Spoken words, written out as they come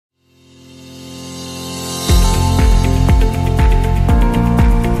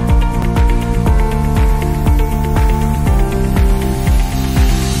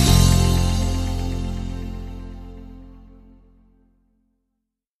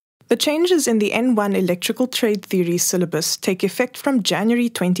The changes in the N1 Electrical Trade Theory syllabus take effect from January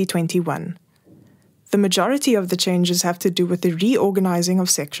 2021. The majority of the changes have to do with the reorganizing of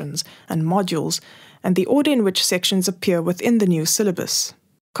sections and modules and the order in which sections appear within the new syllabus.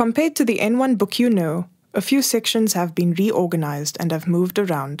 Compared to the N1 book you know, a few sections have been reorganized and have moved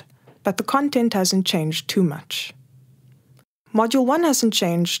around, but the content hasn't changed too much. Module 1 hasn't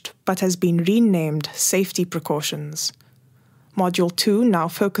changed, but has been renamed Safety Precautions. Module 2 now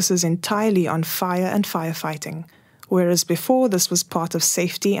focuses entirely on fire and firefighting, whereas before this was part of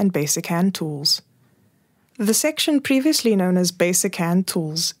Safety and Basic Hand Tools. The section previously known as Basic Hand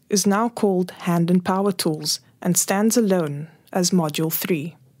Tools is now called Hand and Power Tools and stands alone as Module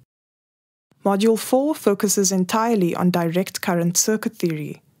 3. Module 4 focuses entirely on direct current circuit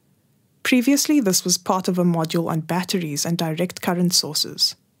theory. Previously, this was part of a module on batteries and direct current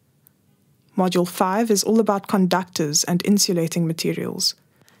sources. Module 5 is all about conductors and insulating materials.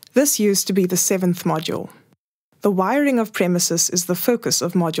 This used to be the 7th module. The wiring of premises is the focus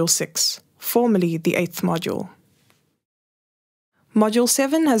of Module 6, formerly the 8th module. Module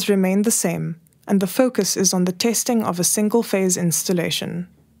 7 has remained the same, and the focus is on the testing of a single-phase installation.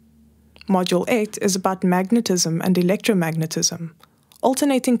 Module 8 is about magnetism and electromagnetism.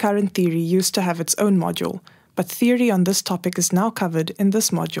 Alternating current theory used to have its own module, but theory on this topic is now covered in this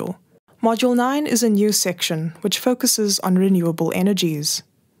module. Module 9 is a new section which focuses on renewable energies.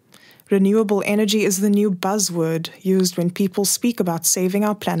 Renewable energy is the new buzzword used when people speak about saving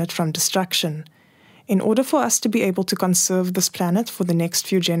our planet from destruction. In order for us to be able to conserve this planet for the next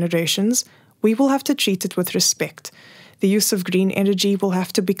few generations, we will have to treat it with respect. The use of green energy will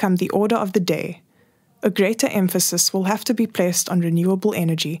have to become the order of the day. A greater emphasis will have to be placed on renewable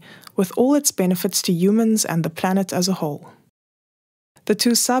energy, with all its benefits to humans and the planet as a whole. The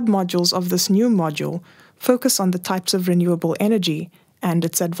two sub-modules of this new module focus on the types of renewable energy and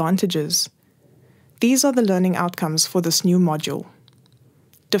its advantages. These are the learning outcomes for this new module.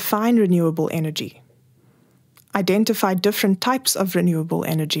 Define renewable energy. Identify different types of renewable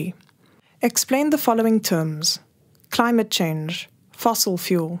energy. Explain the following terms: climate change, fossil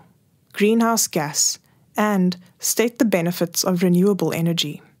fuel, greenhouse gas, and state the benefits of renewable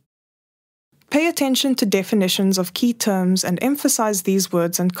energy. Pay attention to definitions of key terms and emphasize these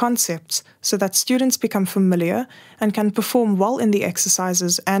words and concepts so that students become familiar and can perform well in the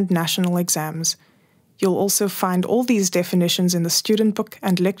exercises and national exams. You'll also find all these definitions in the student book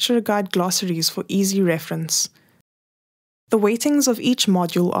and lecturer guide glossaries for easy reference. The weightings of each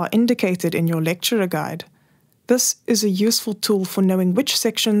module are indicated in your lecturer guide. This is a useful tool for knowing which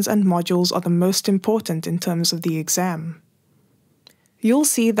sections and modules are the most important in terms of the exam. You'll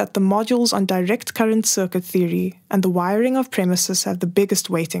see that the modules on direct current circuit theory and the wiring of premises have the biggest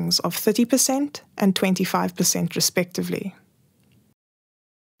weightings of 30% and 25% respectively.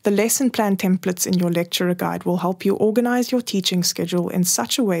 The lesson plan templates in your lecturer guide will help you organize your teaching schedule in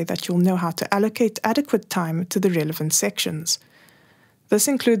such a way that you'll know how to allocate adequate time to the relevant sections. This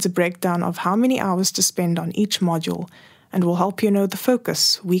includes a breakdown of how many hours to spend on each module and will help you know the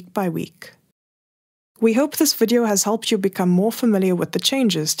focus week by week. We hope this video has helped you become more familiar with the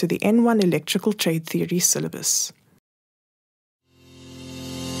changes to the N1 Electrical Trade Theory syllabus.